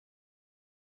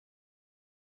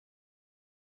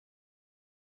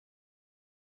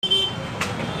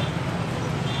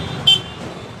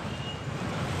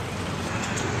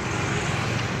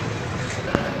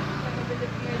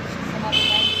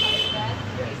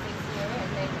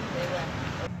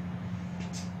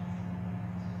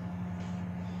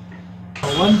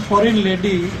One foreign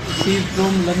lady C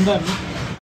from London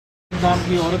नाम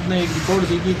की औरत ने एक रिपोर्ट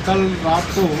दी कि कल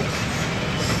रात को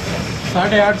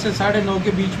 8:30 से 9:30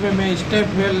 के बीच में मैं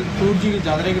स्टेप वेल टूर जी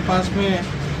झादरे के पास में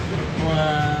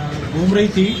घूम रही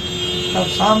थी। तब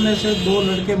सामने से दो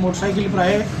लड़के मोटरसाइकिल पर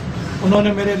आए।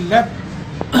 उन्होंने मेरे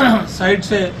लेफ्ट साइड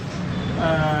से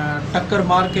टक्कर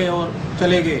मार के और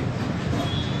चले गए।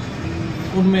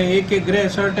 उनमें एक ग्रे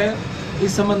शर्ट है।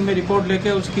 इस संबंध में रिपोर्ट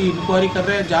लेके उसकी इंक्वायरी कर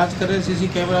रहे हैं, जांच कर रहे हैं सीसी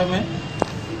कैमरा में।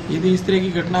 यदि इस तरह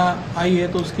की घटना आई है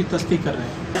तो उसकी तस्दीक कर रहे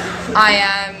हैं। I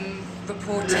am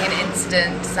reporting an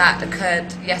incident that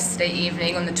occurred yesterday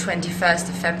evening on the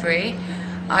 21st of February.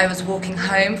 I was walking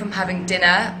home from having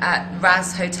dinner at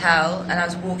Raz Hotel and I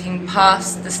was walking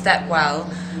past the stepwell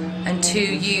and two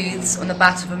youths on the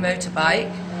back of a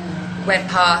motorbike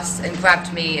went past and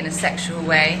grabbed me in a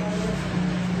sexual way.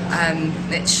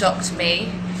 It shocked me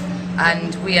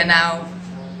and we are now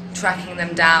tracking them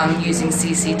down using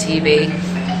CCTV.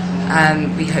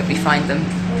 We hope we find them.